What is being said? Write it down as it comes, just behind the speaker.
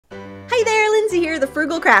Lindsay here, the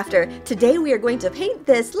Frugal Crafter. Today we are going to paint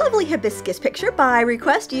this lovely hibiscus picture by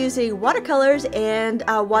request using watercolors and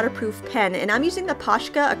a waterproof pen. And I'm using the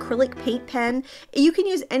Poshka acrylic paint pen. You can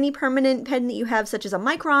use any permanent pen that you have, such as a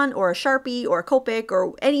Micron or a Sharpie or a Copic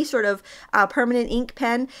or any sort of permanent ink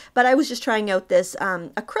pen. But I was just trying out this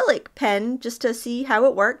acrylic pen just to see how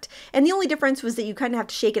it worked. And the only difference was that you kind of have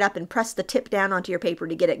to shake it up and press the tip down onto your paper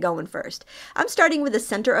to get it going first. I'm starting with the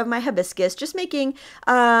center of my hibiscus, just making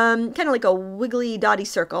kind of like a wiggly dotty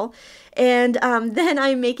circle, and then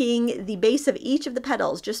I'm making the base of each of the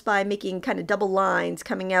petals just by making kind of double lines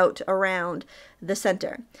coming out around the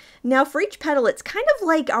center. Now for each petal it's kind of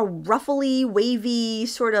like a ruffly, wavy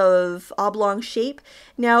sort of oblong shape.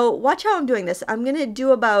 Now watch how I'm doing this. I'm gonna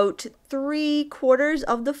do about 3/4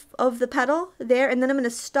 of the petal there, and then I'm going to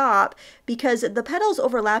stop because the petals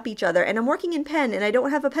overlap each other, and I'm working in pen and I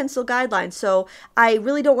don't have a pencil guideline, so I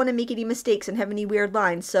really don't want to make any mistakes and have any weird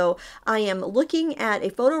lines. So I am looking at a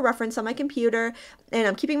photo reference on my computer and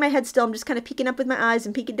I'm keeping my head still. I'm just kind of peeking up with my eyes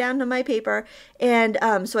and peeking down to my paper, and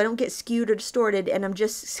so I don't get skewed or distorted, and I'm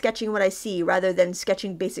just sketching what I see rather than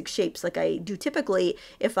sketching basic shapes like I do typically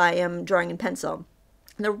if I am drawing in pencil.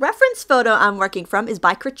 The reference photo I'm working from is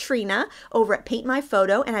by Katrina over at Paint My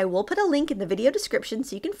Photo, and I will put a link in the video description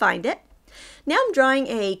so you can find it. Now I'm drawing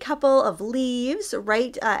a couple of leaves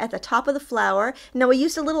right at the top of the flower. Now I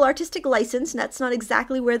used a little artistic license, and that's not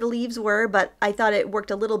exactly where the leaves were, but I thought it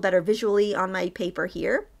worked a little better visually on my paper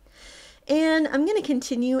here. And I'm going to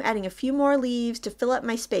continue adding a few more leaves to fill up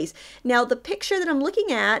my space. Now the picture that I'm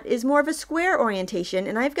looking at is more of a square orientation,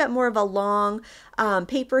 and I've got more of a long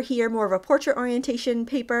paper here, more of a portrait orientation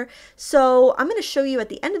paper. So I'm going to show you at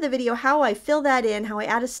the end of the video how I fill that in, how I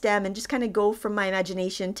add a stem, and just kind of go from my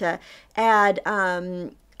imagination to add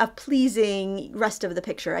a pleasing rest of the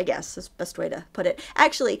picture, I guess is the best way to put it.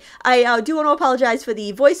 Actually, I do want to apologize for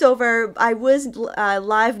the voiceover. I was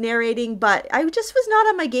live narrating, but I just was not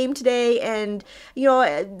on my game today, and you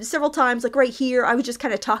know, several times, like right here, I was just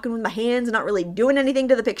kind of talking with my hands and not really doing anything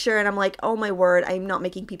to the picture, and I'm like, oh my word, I'm not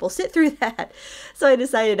making people sit through that. So I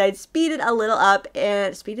decided I'd speed it a little up,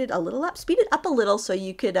 and speed it up a little so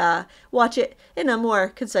you could watch it in a more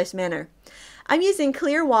concise manner. I'm using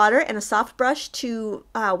clear water and a soft brush to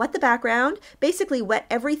wet the background, basically wet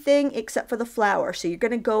everything except for the flower. So you're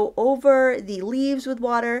going to go over the leaves with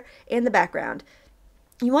water and the background.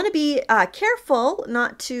 You want to be careful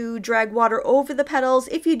not to drag water over the petals.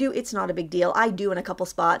 If you do, it's not a big deal. I do in a couple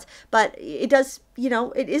spots, but it does, you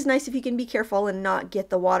know, it is nice if you can be careful and not get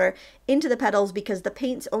the water into the petals, because the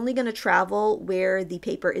paint's only going to travel where the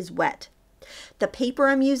paper is wet. The paper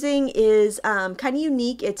I'm using is kind of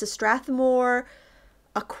unique. It's a Strathmore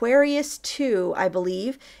Aquarius 2, I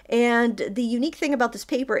believe. And the unique thing about this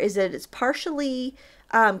paper is that it's partially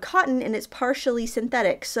cotton and it's partially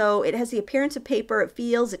synthetic. So it has the appearance of paper.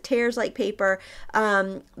 It tears like paper,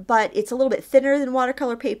 but it's a little bit thinner than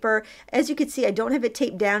watercolor paper. As you can see, I don't have it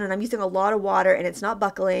taped down, and I'm using a lot of water, and it's not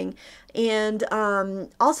buckling. And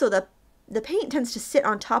also the paint tends to sit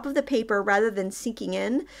on top of the paper rather than sinking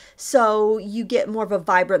in, so you get more of a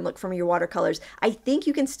vibrant look from your watercolors. I think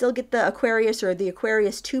you can still get the Aquarius or the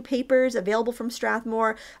Aquarius 2 papers available from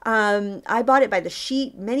Strathmore. I bought it by the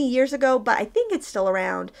sheet many years ago, but I think it's still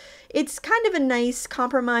around. It's kind of a nice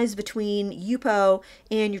compromise between Yupo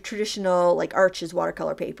and your traditional like Arches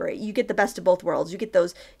watercolor paper. You get the best of both worlds. You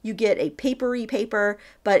get a papery paper,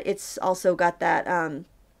 but it's also got that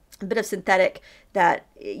bit of synthetic that,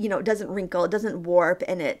 you know, it doesn't wrinkle, it doesn't warp,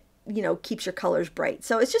 and it, you know, keeps your colors bright.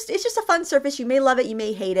 So it's just a fun surface. You may love it, you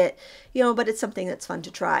may hate it, you know, but it's something that's fun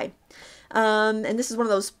to try. And this is one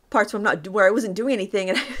of those parts where I wasn't doing anything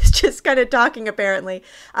and I was just kind of talking apparently.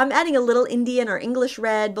 I'm adding a little Indian or English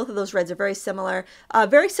red. Both of those reds are very similar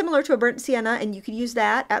to a burnt sienna, and you could use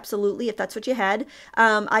that absolutely if that's what you had.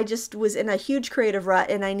 I just was in a huge creative rut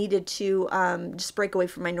and I needed to just break away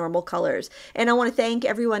from my normal colors. And I want to thank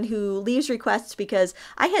everyone who leaves requests, because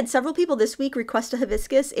I had several people this week request a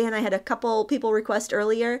hibiscus, and I had a couple people request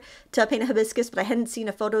earlier to paint a hibiscus, but I hadn't seen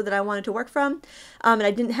a photo that I wanted to work from, and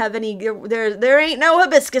I didn't have any. There ain't no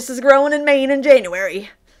hibiscus is growing in Maine in January,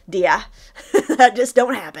 dear. That just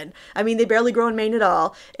don't happen. I mean, they barely grow in Maine at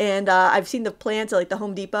all. And I've seen the plants at like the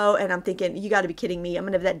Home Depot, and I'm thinking, you got to be kidding me. I'm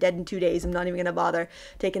gonna have that dead in 2 days. I'm not even gonna bother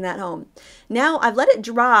taking that home. Now I've let it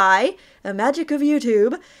dry, the magic of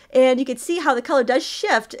YouTube, and you can see how the color does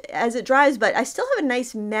shift as it dries, but I still have a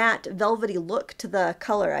nice matte velvety look to the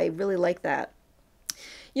color. I really like that.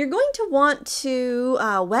 You're going to want to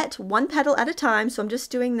wet one petal at a time. So I'm just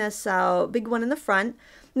doing this big one in the front.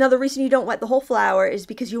 Now the reason you don't wet the whole flower is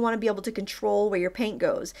because you want to be able to control where your paint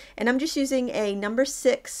goes. And I'm just using a number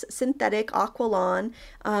 6 synthetic Aqualon.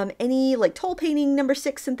 Any like toll painting number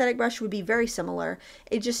 6 synthetic brush would be very similar.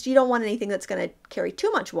 It just, you don't want anything that's going to carry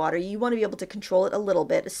too much water. You want to be able to control it a little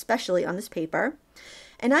bit, especially on this paper.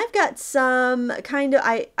 And I've got some kind of,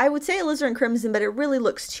 I would say alizarin crimson, but it really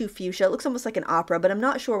looks too fuchsia. It looks almost like an opera, but I'm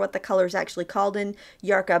not sure what the color is actually called in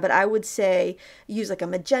Yarka, but I would say use like a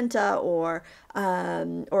magenta or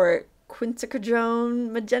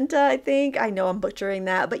quinacridone magenta, I think. I know I'm butchering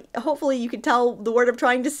that, but hopefully you can tell the word I'm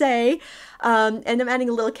trying to say. And I'm adding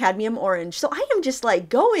a little cadmium orange. So I am just like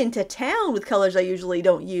going to town with colors I usually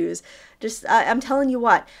don't use. Just, I'm telling you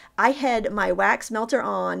what, I had my wax melter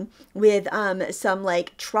on with some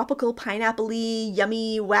like tropical pineapple-y,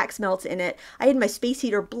 yummy wax melts in it. I had my space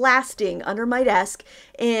heater blasting under my desk,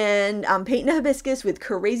 and I'm painting a hibiscus with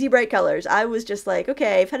crazy bright colors. I was just like,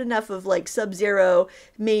 okay, I've had enough of like Sub-Zero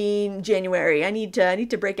Maine January. I need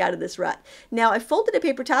to break out of this rut. Now I folded a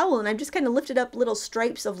paper towel and I've just kind of lifted up little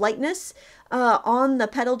stripes of lightness on the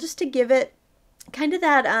petal just to give it kind of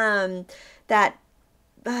that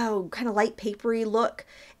kind of light papery look.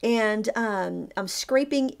 And I'm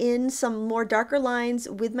scraping in some more darker lines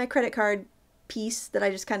with my credit card piece that I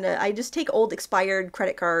just take old expired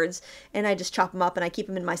credit cards and I just chop them up and I keep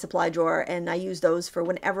them in my supply drawer, and I use those for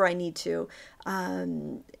whenever I need to.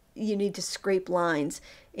 You need to scrape lines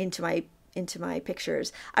into my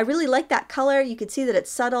pictures. I really like that color. You can see that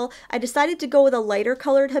it's subtle. I decided to go with a lighter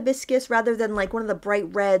colored hibiscus rather than like one of the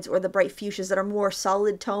bright reds or the bright fuchsias that are more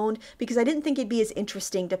solid toned, because I didn't think it'd be as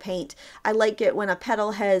interesting to paint. I like it when a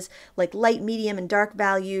petal has like light, medium, and dark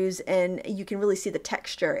values, and you can really see the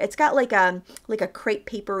texture. It's got like a crepe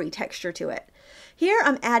papery texture to it. Here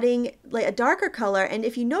I'm adding like a darker color, and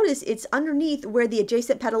if you notice, it's underneath where the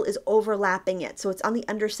adjacent petal is overlapping it. So it's on the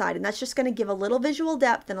underside, and that's just going to give a little visual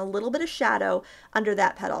depth and a little bit of shadow under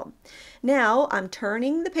that petal. Now I'm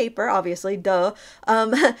turning the paper, obviously, duh.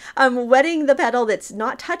 I'm wetting the petal that's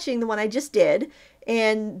not touching the one I just did.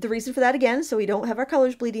 And the reason for that, again, so we don't have our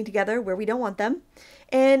colors bleeding together where we don't want them.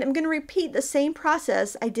 And I'm going to repeat the same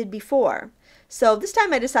process I did before. So this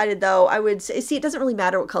time I decided, though, I would see it doesn't really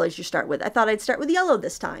matter what colors you start with. I thought I'd start with yellow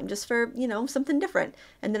this time, just for, you know, something different.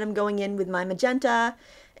 And then I'm going in with my magenta,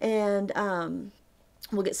 and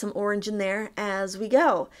we'll get some orange in there as we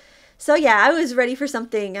go. So yeah, I was ready for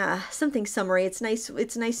something summery. It's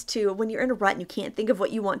nice to, when you're in a rut and you can't think of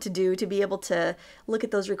what you want to do, to be able to look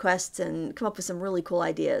at those requests and come up with some really cool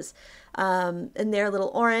ideas. And they're a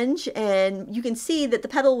little orange, and you can see that the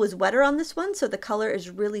petal was wetter on this one, so the color is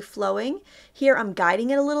really flowing. Here I'm guiding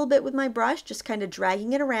it a little bit with my brush, just kind of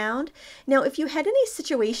dragging it around. Now if you had any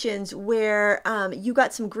situations where you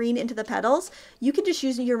got some green into the petals, you can just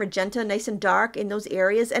use your magenta nice and dark in those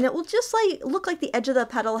areas, and it will just like look like the edge of the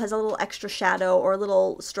petal has a little extra shadow or a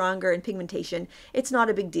little stronger in pigmentation. It's not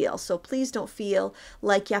a big deal, so please don't feel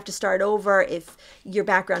like you have to start over if your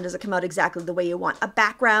background doesn't come out exactly the way you want. A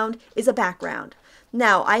background is a background.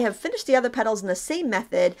 Now I have finished the other petals in the same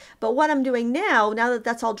method, but what I'm doing now that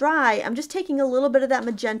that's all dry, I'm just taking a little bit of that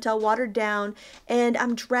magenta watered down, and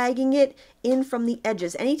I'm dragging it in from the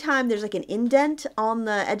edges. Anytime there's like an indent on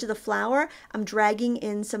the edge of the flower, I'm dragging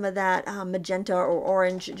in some of that magenta or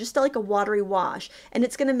orange, just like a watery wash, and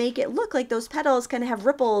it's going to make it look like those petals kind of have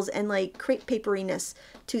ripples and like crepe paperiness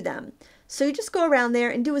to them. So you just go around there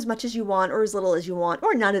and do as much as you want, or as little as you want,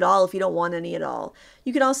 or none at all if you don't want any at all.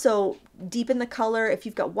 You can also deepen the color. If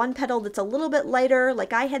you've got one petal that's a little bit lighter,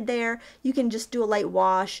 like I had there, you can just do a light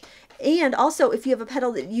wash. And also, if you have a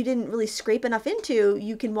petal that you didn't really scrape enough into,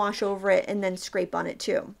 you can wash over it and then scrape on it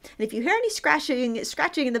too. And if you hear any scratching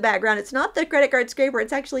in the background, it's not the credit card scraper,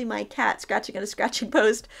 it's actually my cat scratching on a scratching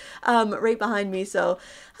post right behind me. So,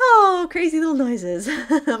 oh, crazy little noises.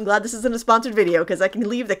 I'm glad this isn't a sponsored video because I can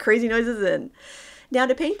leave the crazy noises in. Now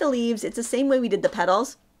to paint the leaves, it's the same way we did the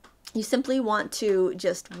petals. You simply want to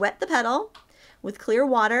just wet the petal with clear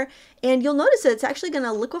water, and you'll notice that it's actually going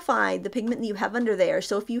to liquefy the pigment that you have under there.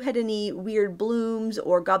 So if you had any weird blooms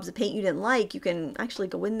or gobs of paint you didn't like, you can actually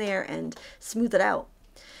go in there and smooth it out.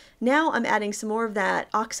 Now I'm adding some more of that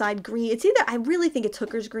oxide green. It's either, I really think it's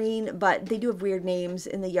hooker's green, but they do have weird names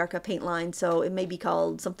in the Yarka paint line, so it may be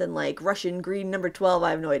called something like Russian green number 12,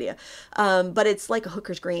 I have no idea. But it's like a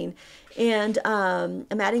hooker's green. And I'm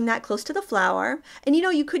adding that close to the flower. And you know,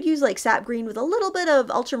 you could use like sap green with a little bit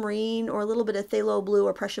of ultramarine or a little bit of phthalo blue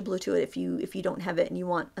or Prussian blue to it if you don't have it and you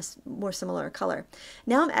want a more similar color.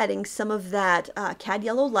 Now I'm adding some of that cad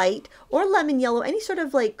yellow light or lemon yellow, any sort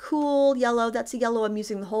of like cool yellow. That's the yellow I'm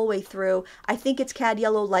using the whole way through. I think it's cad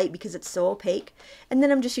yellow light because it's so opaque. And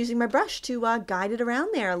then I'm just using my brush to guide it around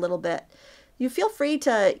there a little bit. You feel free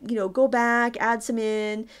to, you know, go back, add some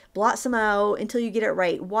in, blot some out until you get it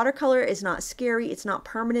right. Watercolor is not scary. It's not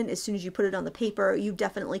permanent. As soon as you put it on the paper, you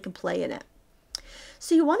definitely can play in it.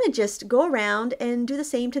 So you want to just go around and do the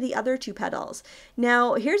same to the other two petals.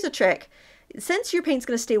 Now, here's a trick. Since your paint's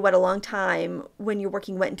going to stay wet a long time when you're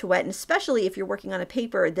working wet into wet, and especially if you're working on a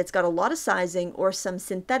paper that's got a lot of sizing or some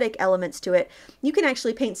synthetic elements to it, you can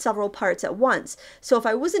actually paint several parts at once. So if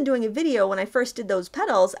I wasn't doing a video when I first did those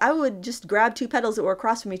petals, I would just grab two petals that were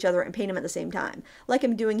across from each other and paint them at the same time, like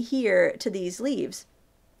I'm doing here to these leaves.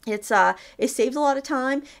 It saves a lot of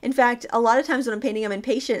time. In fact, a lot of times when I'm painting, I'm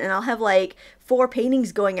impatient and I'll have like 4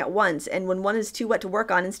 paintings going at once. And when one is too wet to work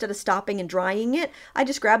on, instead of stopping and drying it, I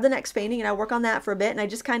just grab the next painting and I work on that for a bit and I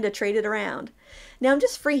just kind of trade it around. Now I'm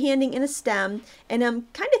just freehanding in a stem and I'm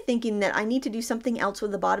kind of thinking that I need to do something else with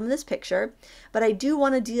the bottom of this picture, but I do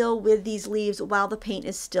want to deal with these leaves while the paint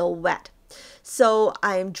is still wet. So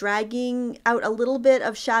I'm dragging out a little bit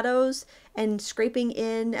of shadows and scraping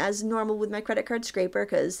in as normal with my credit card scraper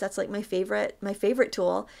because that's like my favorite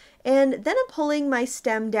tool. And then I'm pulling my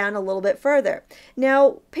stem down a little bit further.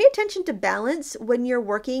 Now pay attention to balance when you're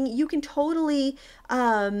working. You can totally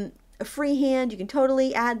freehand, you can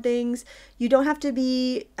totally add things. You don't have to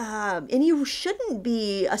be, and you shouldn't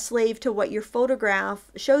be a slave to what your photograph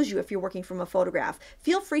shows you if you're working from a photograph.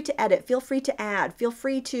 Feel free to edit, feel free to add, feel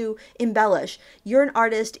free to embellish. You're an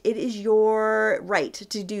artist, it is your right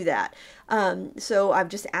to do that. So I've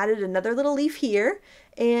just added another little leaf here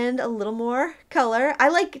and a little more color. I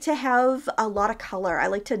like to have a lot of color. I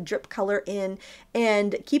like to drip color in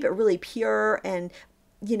and keep it really pure and,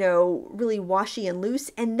 you know, really washy and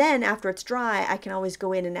loose. And then after it's dry, I can always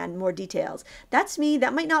go in and add more details. That's me.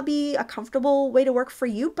 That might not be a comfortable way to work for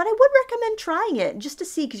you, but I would recommend trying it just to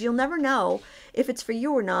see, because you'll never know if it's for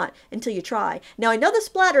you or not until you try. Now, I know the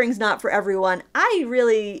splattering's not for everyone. I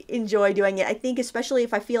really enjoy doing it. I think especially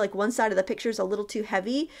if I feel like one side of the picture is a little too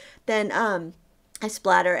heavy, then I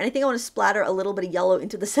splatter, and I think I want to splatter a little bit of yellow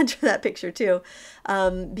into the center of that picture too,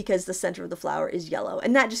 because the center of the flower is yellow,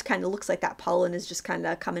 and that just kind of looks like that pollen is just kind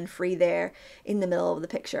of coming free there in the middle of the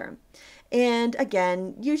picture. And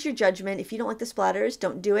again, use your judgment. If you don't like the splatters,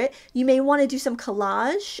 don't do it. You may want to do some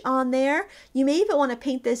collage on there. You may even want to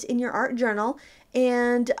paint this in your art journal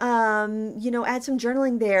and, you know, add some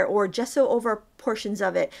journaling there or gesso over portions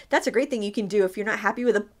of it. That's a great thing you can do if you're not happy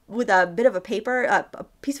with a bit of a paper, a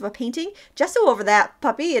piece of a painting. Gesso over that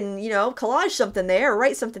puppy and, you know, collage something there or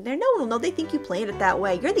write something there. No, they think you planned it that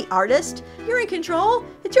way. You're the artist. You're in control.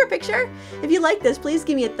 It's your picture. If you like this, please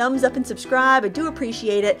give me a thumbs up and subscribe. I do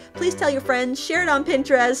appreciate it. Please tell your friends, share it on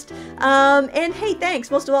Pinterest. And hey,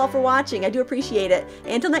 thanks most of all for watching. I do appreciate it.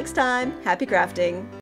 Until next time, happy crafting.